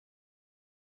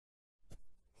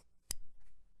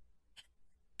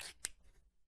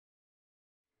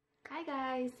Hi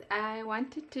guys, I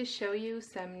wanted to show you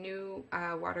some new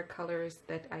watercolors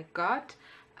that I got.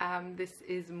 This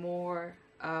is more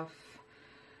of,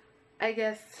 I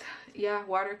guess, yeah,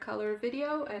 watercolor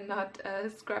video and not a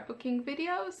scrapbooking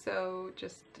video, so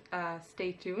just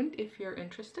stay tuned if you're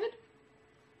interested.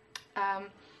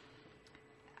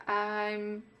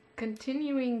 I'm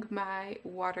continuing my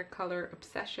watercolor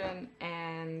obsession,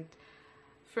 and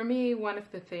for me, one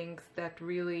of the things that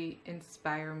really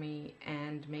inspire me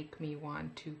and make me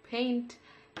want to paint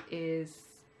is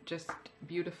just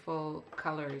beautiful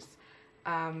colors.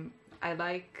 I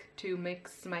like to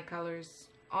mix my colors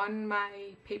on my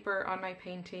paper, on my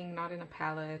painting, not in a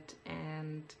palette,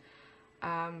 and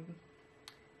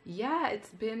yeah,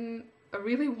 it's been a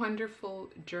really wonderful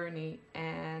journey,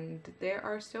 and there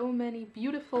are so many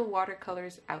beautiful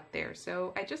watercolors out there.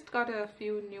 So I just got a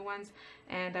few new ones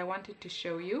and I wanted to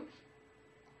show you.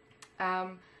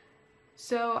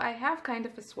 So I have kind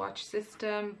of a swatch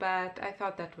system, but I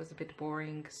thought that was a bit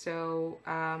boring. So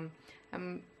I'm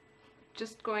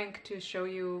just going to show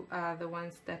you the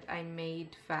ones that I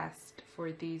made fast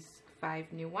for these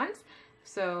 5 new ones.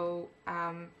 So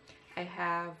I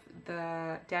have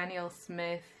the Daniel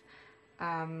Smith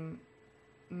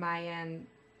Mayan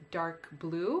dark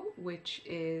blue, which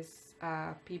is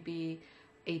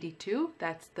PB82.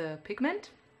 That's the pigment.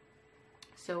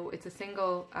 So it's a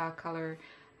single color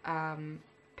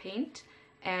paint,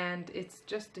 and it's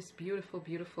just this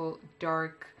beautiful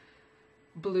dark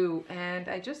blue. And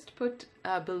I just put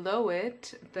below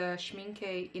it the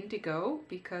Schmincke Indigo,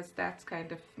 because that's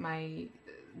kind of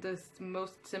the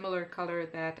most similar color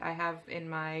that I have in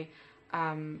my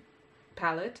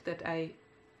palette that I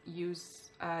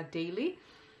use daily,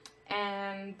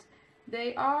 and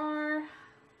they are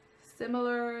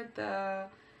similar. The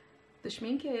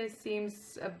Schmincke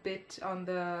seems a bit on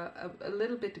a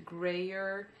little bit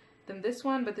grayer than this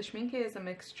one, but the Schmincke is a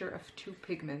mixture of 2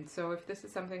 pigments. So if this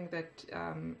is something that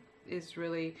is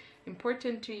really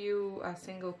important to you,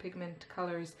 single pigment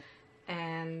colors,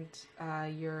 and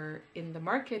you're in the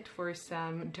market for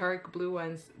some dark blue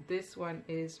ones, this one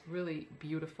is really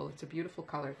beautiful. It's a beautiful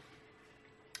color.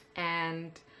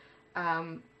 And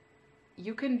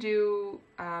you can do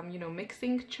you know,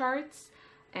 mixing charts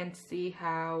and see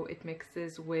how it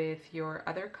mixes with your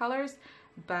other colors,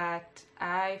 but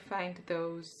I find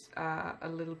those a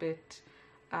little bit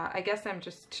I guess I'm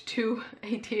just too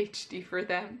ADHD for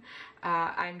them.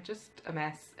 I'm just a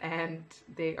mess, and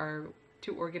they are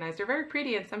too organized. They're very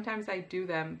pretty and sometimes I do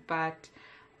them, but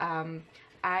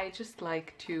I just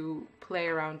like to play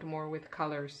around more with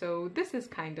color. So this is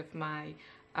kind of my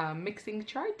mixing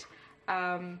chart.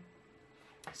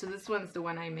 So this one's the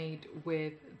one I made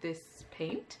with this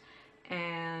paint,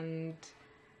 and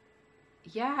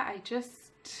yeah, I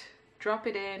just drop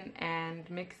it in and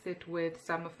mix it with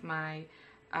some of my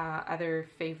other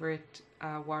favorite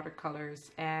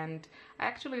watercolors, and I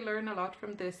actually learn a lot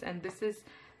from this. And this is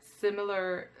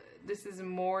similar, this is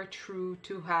more true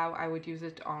to how I would use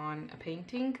it on a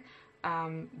painting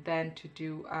than to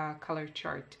do a color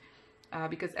chart,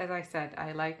 because as I said,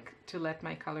 I like to let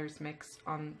my colors mix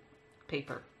on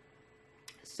paper.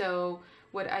 So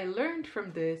what I learned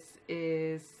from this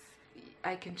is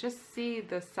I can just see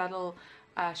the subtle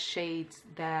shades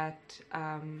that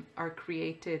are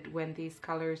created when these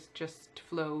colors just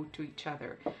flow to each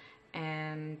other.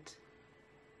 And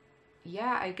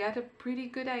yeah, I get a pretty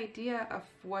good idea of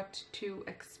what to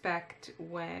expect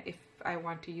if I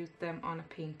want to use them on a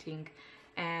painting.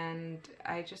 And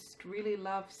I just really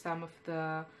love some of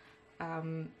the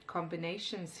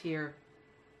combinations here.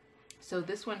 So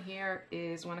this one here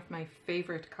is one of my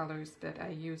favorite colors that I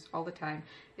use all the time.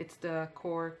 It's the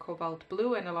Qor Cobalt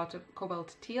Blue and a lot of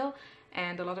Cobalt Teal,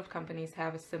 and a lot of companies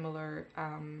have a similar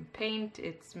paint.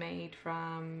 It's made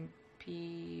from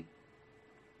PG50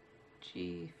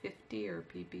 or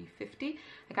PB50.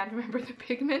 I can't remember the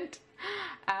pigment,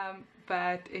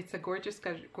 but it's a gorgeous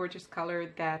color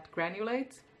that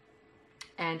granulates,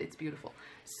 and it's beautiful.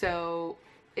 So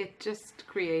it just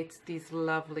creates these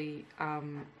lovely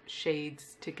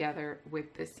shades together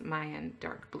with this Mayan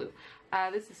dark blue.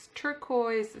 This is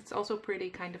turquoise. It's also pretty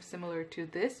kind of similar to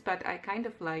this, but I kind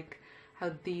of like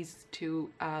how these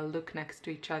two look next to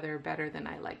each other better than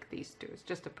I like these two. It's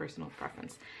just a personal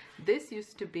preference. This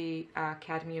used to be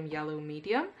cadmium yellow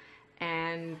medium,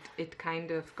 and it kind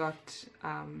of got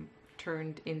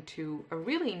turned into a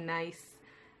really nice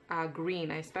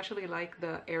green. I especially like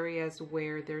the areas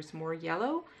where there's more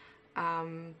yellow.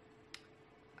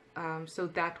 So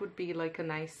that would be like a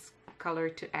nice color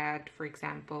to add, for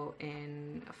example,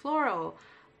 in a floral,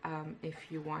 if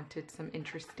you wanted some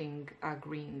interesting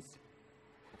greens.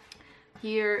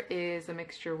 Here is a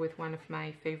mixture with one of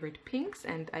my favorite pinks,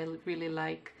 and I really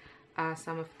like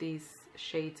some of these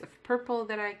shades of purple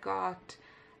that I got.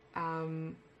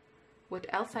 What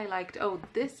else I liked? Oh,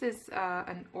 this is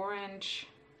an orange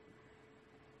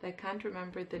that I can't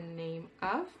remember the name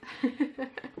of.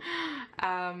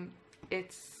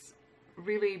 It's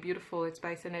really beautiful. It's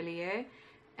by Sennelier,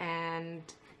 and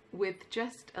with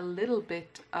just a little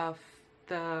bit of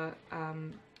the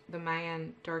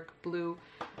Mayan dark blue,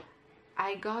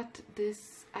 I got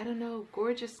this, I don't know,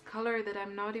 gorgeous color that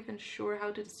I'm not even sure how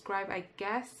to describe. I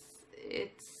guess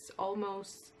it's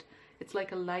almost, it's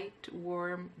like a light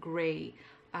warm gray.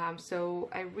 So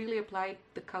I really applied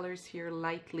the colors here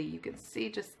lightly. You can see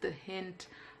just the hint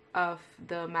of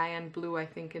the Mayan blue, I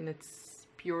think, in its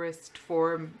purest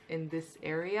form in this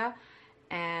area.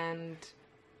 And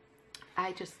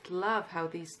I just love how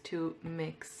these two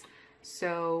mix.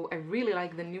 So I really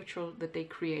like the neutral that they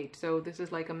create. So this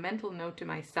is like a mental note to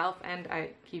myself, and I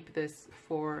keep this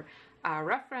for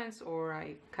reference, or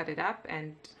I cut it up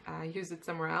and use it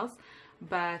somewhere else.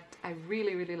 But I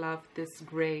really, really love this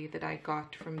gray that I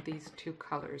got from these two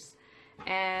colors.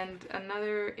 And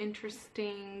another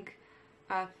interesting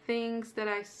things that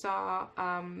I saw,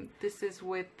 this is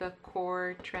with the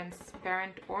Qor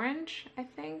transparent orange, I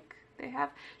think they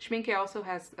have. Schmincke also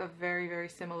has a very, very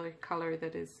similar color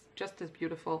that is just as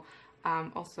beautiful.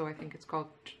 Also, I think it's called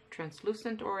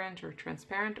translucent orange or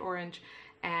transparent orange.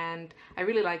 And I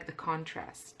really like the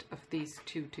contrast of these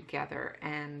two together,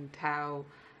 and how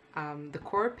the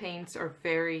Qor paints are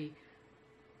very,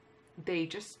 they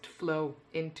just flow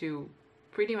into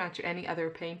pretty much any other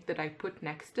paint that I put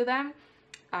next to them.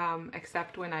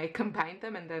 Except when I combine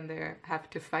them and then they have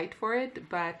to fight for it,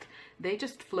 but they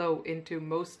just flow into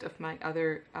most of my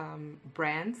other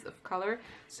brands of color.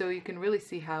 So you can really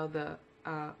see how the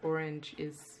orange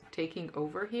is taking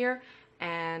over here.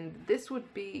 And this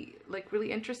would be like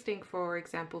really interesting, for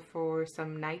example, for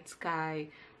some night sky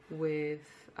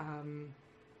with,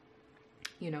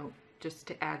 you know, just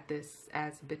to add this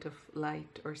as a bit of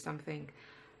light or something.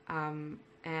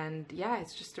 And yeah,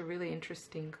 it's just a really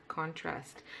interesting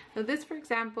contrast. Now this, for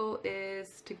example,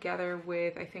 is together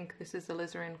with, I think this is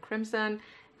alizarin crimson,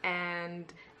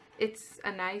 and it's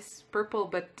a nice purple,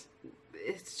 but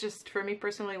it's just, for me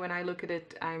personally, when I look at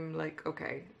it, I'm like,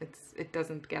 okay, it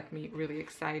doesn't get me really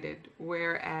excited.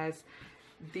 Whereas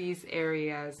these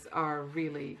areas are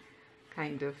really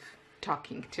kind of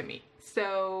talking to me.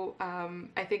 So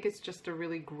I think it's just a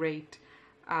really great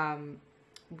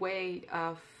way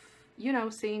of, you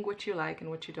know, seeing what you like and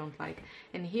what you don't like.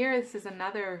 And here, this is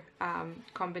another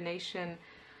combination.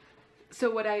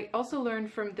 So what I also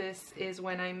learned from this is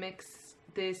when I mix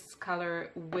this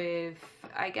color with,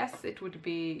 I guess it would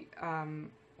be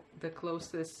the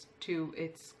closest to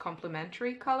its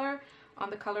complementary color on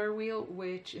the color wheel,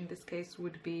 which in this case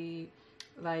would be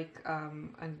like a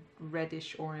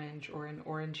reddish orange or an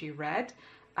orangey red.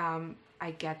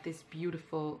 I get these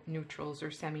beautiful neutrals or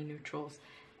semi-neutrals,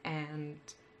 and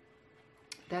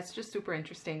that's just super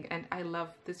interesting. And I love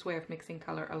this way of mixing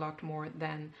color a lot more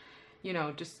than, you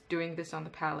know, just doing this on the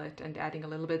palette and adding a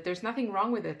little bit. There's nothing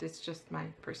wrong with it. It's just my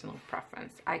personal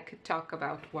preference. I could talk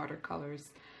about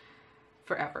watercolors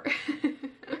forever.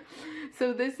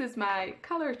 So this is my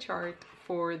color chart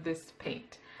for this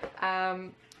paint.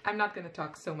 I'm not going to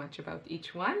talk so much about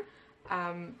each one,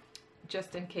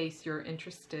 just in case you're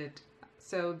interested.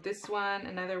 So this one,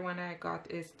 another one I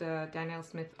got is the Daniel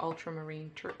Smith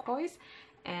Ultramarine Turquoise.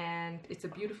 And it's a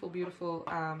beautiful, beautiful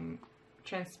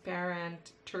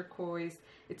transparent turquoise.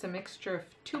 It's a mixture of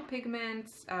two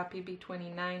pigments,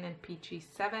 PB29 and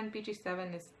PG7.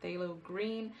 PG7 is phthalo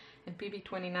green, and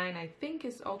PB29 I think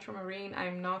is ultramarine.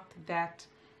 I'm not that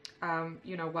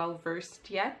you know, well versed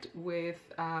yet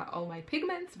with all my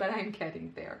pigments, but I'm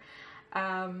getting there.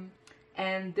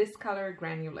 And this color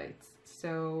granulates,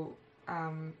 so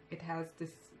it has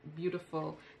this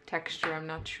beautiful texture. I'm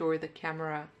not sure the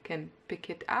camera can pick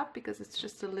it up because it's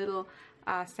just a little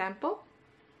sample,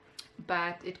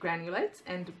 but it granulates.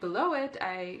 And below it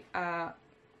I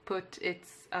put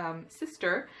its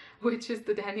sister, which is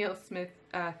the Daniel Smith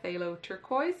Phthalo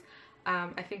Turquoise.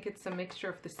 I think it's a mixture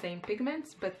of the same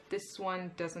pigments, but this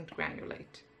one doesn't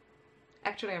granulate.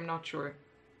 Actually, I'm not sure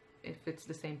if it's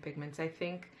the same pigments. I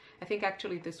think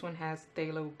actually this one has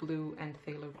phthalo blue and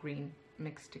phthalo green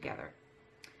mixed together.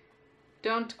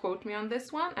 Don't quote me on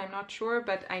this one, I'm not sure,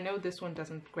 but I know this one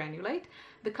doesn't granulate.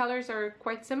 The colors are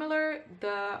quite similar.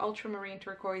 The ultramarine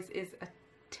turquoise is a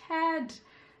tad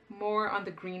more on the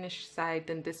greenish side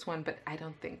than this one, but I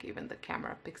don't think even the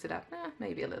camera picks it up.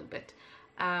 Maybe a little bit.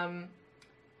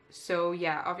 So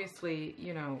yeah, obviously,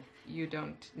 you know, you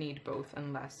don't need both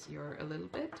unless you're a little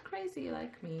bit crazy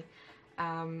like me.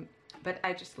 But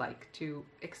I just like to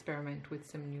experiment with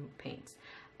some new paints.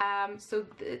 So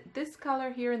this color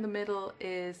here in the middle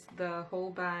is the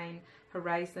Holbein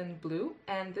Horizon Blue,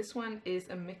 and this one is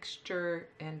a mixture,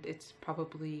 and it's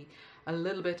probably a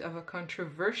little bit of a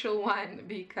controversial one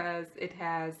because it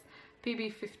has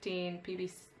PB15,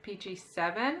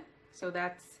 PG7, so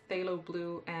that's phthalo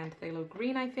blue and phthalo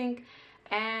green, I think,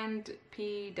 and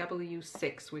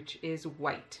PW6, which is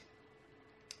white.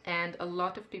 And a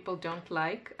lot of people don't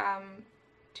like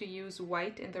to use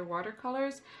white in their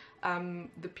watercolors.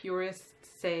 The purists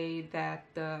say that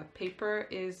the paper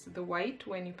is the white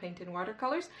when you paint in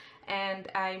watercolors, and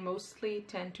I mostly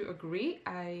tend to agree.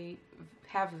 I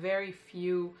have very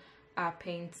few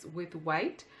paints with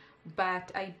white,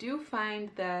 but I do find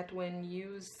that when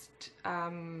used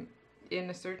in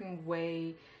a certain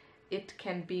way, it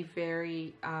can be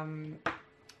very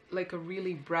like a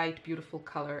really bright, beautiful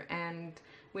color. And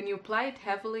when you apply it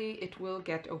heavily, it will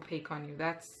get opaque on you.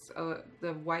 That's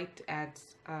the white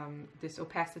adds this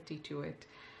opacity to it.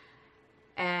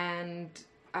 And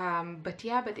but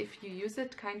yeah, but if you use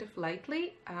it kind of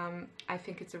lightly, I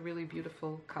think it's a really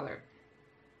beautiful color.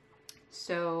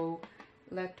 So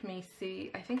let me see.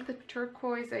 I think the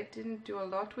turquoise, I didn't do a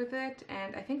lot with it,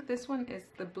 and I think this one is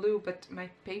the blue, but my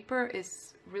paper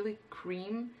is really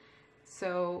cream,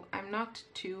 so I'm not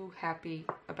too happy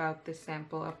about this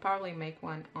sample. I'll probably make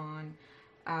one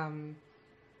on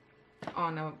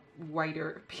a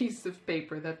wider piece of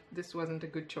paper. That this wasn't a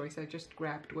good choice. I just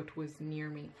grabbed what was near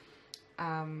me.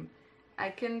 I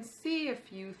can see a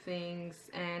few things,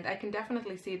 and I can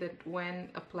definitely see that when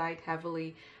applied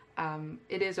heavily,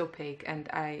 it is opaque, and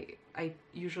I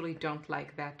usually don't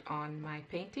like that on my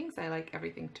paintings. I like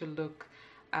everything to look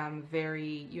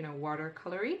very, you know,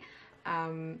 watercolory.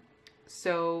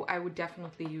 So I would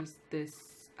definitely use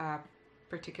this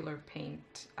particular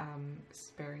paint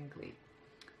sparingly.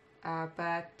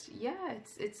 But yeah,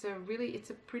 it's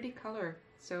a pretty color.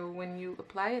 So when you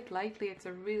apply it lightly, it's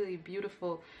a really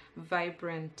beautiful,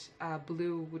 vibrant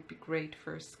blue. Would be great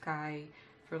for sky,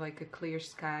 for like a clear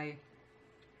sky.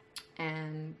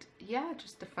 And yeah,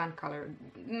 just a fun color.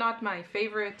 Not my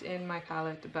favorite in my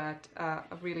palette, but a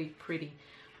really pretty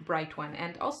bright one.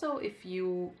 And also, if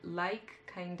you like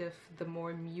kind of the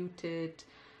more muted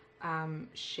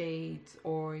shades,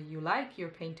 or you like your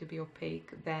paint to be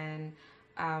opaque, then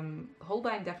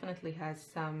Holbein definitely has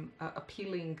some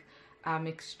appealing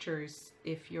mixtures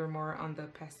if you're more on the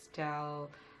pastel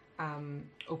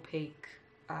opaque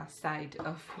side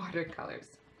of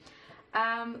watercolors.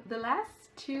 The last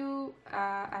two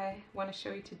I want to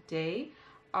show you today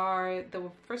are,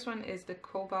 the first one is the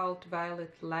Cobalt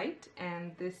Violet Light,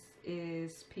 and this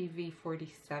is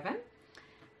PV47.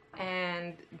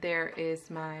 And there is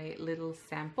my little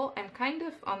sample. I'm kind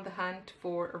of on the hunt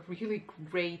for a really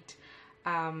great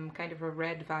kind of a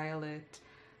red violet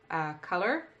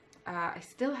color. I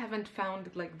still haven't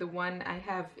found like the one I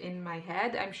have in my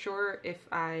head. I'm sure if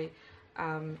I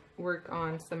work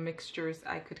on some mixtures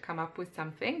I could come up with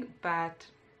something, but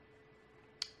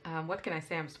what can I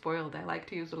say? I'm spoiled. I like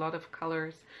to use a lot of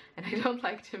colors, and I don't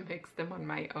like to mix them on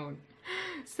my own.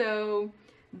 So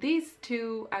these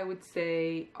two, I would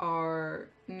say, are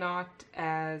not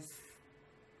as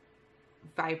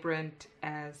vibrant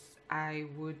as I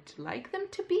would like them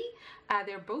to be.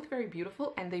 They're both very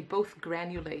beautiful, and they both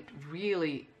granulate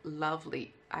really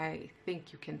lovely. I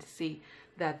think you can see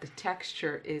that the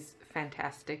texture is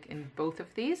fantastic in both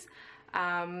of these.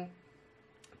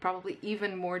 Probably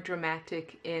even more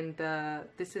dramatic in the,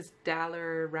 this is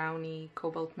Daler-Rowney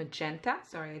Cobalt Magenta.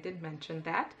 Sorry, I didn't mention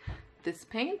that. This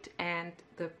paint, and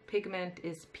the pigment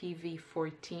is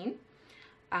PV14.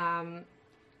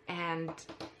 And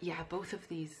yeah, both of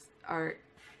these are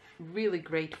really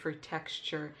great for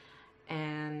texture,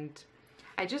 and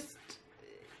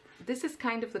this is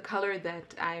kind of the color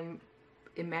that I'm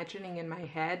imagining in my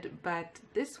head, but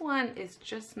this one is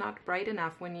just not bright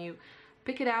enough. When you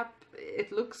pick it up,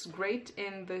 it looks great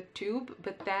in the tube,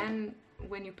 but then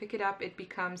when you pick it up, it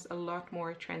becomes a lot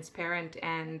more transparent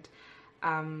and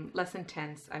less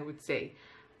intense, I would say.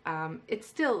 It's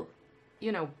still,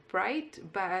 you know, bright,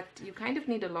 but you kind of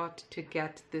need a lot to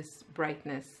get this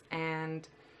brightness, and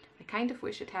I kind of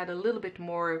wish it had a little bit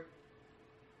more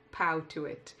pow to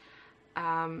it.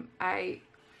 I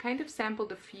kind of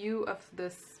sampled a few of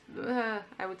this,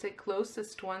 I would say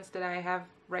closest ones that I have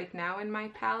right now in my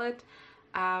palette.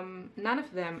 None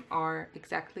of them are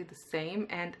exactly the same,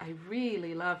 and I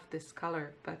really love this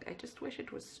color, but I just wish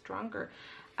it was stronger.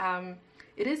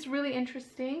 It is really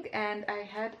interesting, and I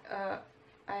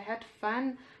had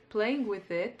fun playing with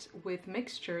it with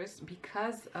mixtures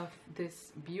because of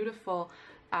this beautiful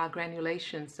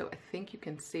granulation. So I think you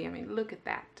can see, I mean, look at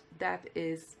that. That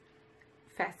is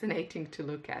fascinating to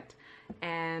look at.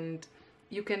 And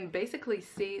you can basically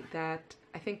see that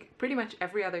I think pretty much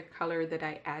every other color that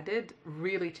I added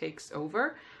really takes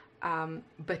over,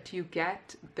 but you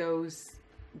get those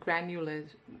granules,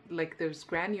 like those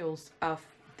granules of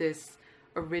this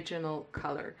original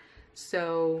color.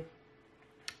 So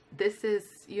this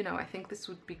is, you know, I think this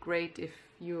would be great if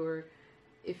you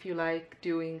like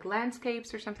doing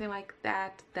landscapes or something like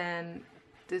that, then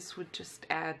this would just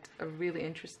add a really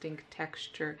interesting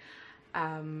texture.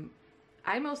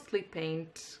 I mostly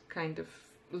paint kind of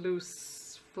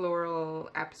loose floral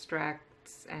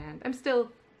abstracts, and I'm still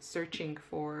searching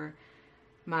for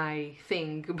my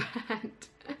thing,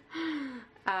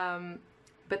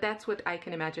 but that's what I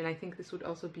can imagine. I think this would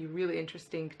also be really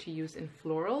interesting to use in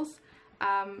florals,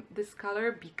 this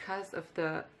color, because of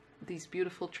these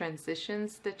beautiful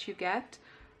transitions that you get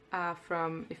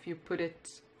from if you put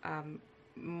it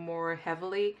more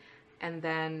heavily, and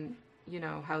then you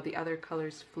know how the other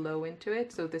colors flow into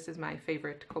it. So this is my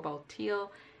favorite cobalt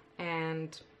teal,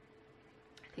 and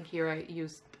I think here I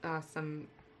used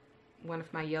one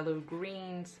of my yellow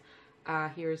greens.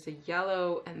 Here's a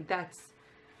yellow, and that's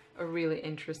a really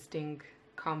interesting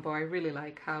combo. I really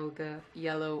like how the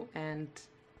yellow and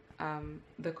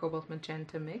the cobalt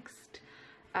magenta mixed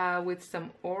with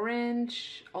some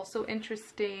orange, also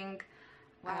interesting.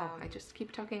 Wow, I just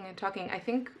keep talking and talking. I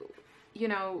think, you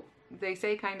know, they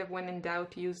say kind of when in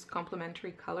doubt, use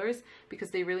complementary colors because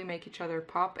they really make each other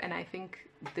pop. And I think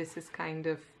this is kind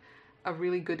of a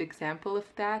really good example of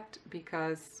that,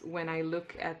 because when I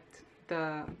look at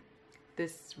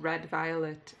this red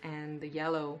violet and the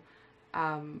yellow,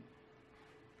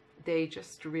 they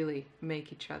just really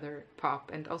make each other pop,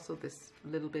 and also this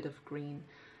little bit of green.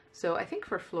 So I think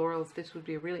for florals, this would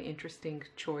be a really interesting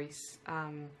choice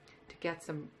to get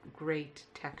some great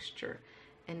texture.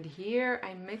 And here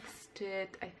I mixed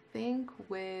it, I think,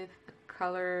 with a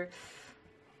color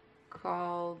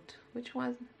called, which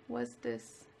one was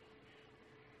this?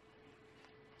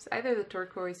 It's either the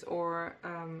turquoise or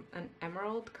an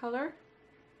emerald color.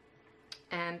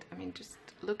 And I mean, just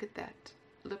look at that.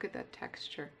 Look at that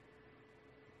texture.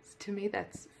 To me,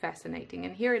 that's fascinating.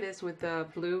 And here it is with the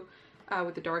blue,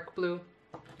 with the dark blue.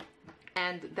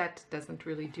 And that doesn't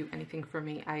really do anything for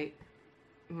me. I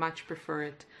much prefer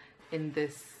it in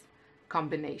this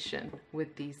combination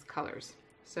with these colors.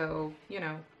 So, you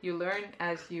know, you learn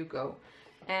as you go.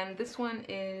 And this one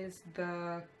is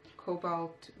the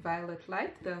Cobalt Violet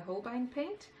Light, the Holbein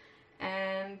paint.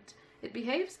 And it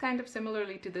behaves kind of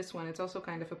similarly to this one. It's also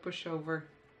kind of a pushover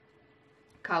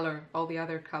color. All the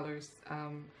other colors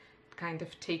kind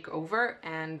of take over,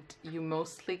 and you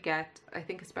mostly get, I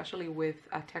think especially with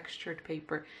a textured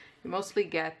paper, you mostly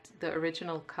get the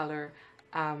original color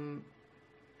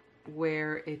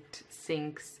where it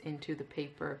sinks into the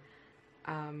paper.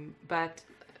 But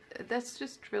that's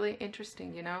just really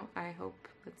interesting, you know. I hope,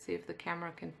 let's see if the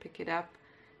camera can pick it up,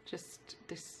 just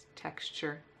this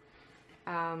texture.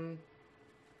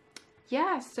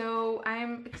 Yeah, so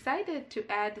I'm excited to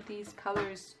add these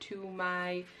colors to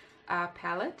my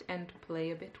palette and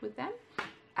play a bit with them.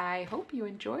 I hope you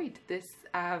enjoyed this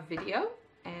video,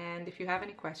 and if you have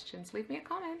any questions, leave me a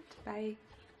comment. Bye.